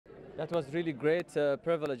That was really great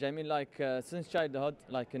privilege. I mean, like since childhood,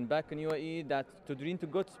 like back in UAE, that to dream to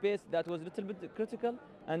go to space, that was a little bit critical.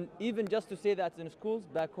 And even just to say that in schools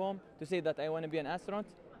back home, to say that I want to be an astronaut,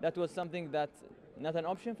 that was something that not an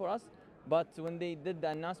option for us. But when they did the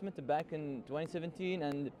announcement back in 2017,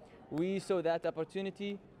 and we saw that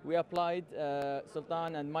opportunity, we applied,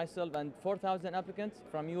 Sultan and myself and 4,000 applicants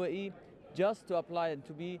from UAE just to apply and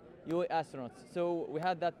to be UAE astronauts. So we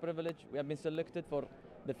had that privilege. We have been selected for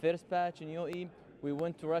the first batch in UAE. We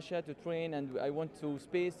went to Russia to train, and I went to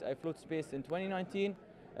space. I flew to space in 2019.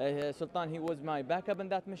 Sultan, he was my backup in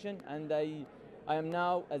that mission, and I am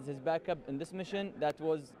now as his backup in this mission. That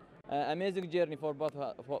was amazing journey for both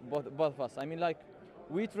of us. I mean, like,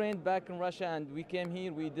 we trained back in Russia and we came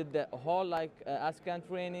here. We did the whole like ASCAN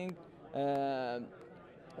training.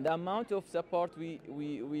 The amount of support we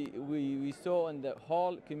saw in the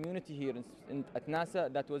whole community here at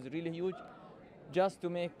NASA, that was really huge. Just to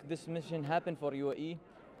make this mission happen for UAE,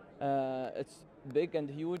 it's big and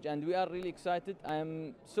huge, and we are really excited. I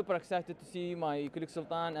am super excited to see my colleague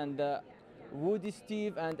Sultan and Woody,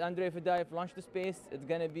 Steve, and Andre Fadayev launch to space. It's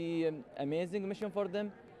gonna be an amazing mission for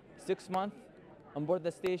them. 6 months on board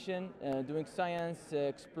the station, doing science,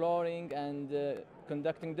 exploring, and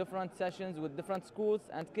conducting different sessions with different schools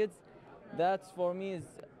and kids. That for me is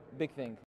a big thing.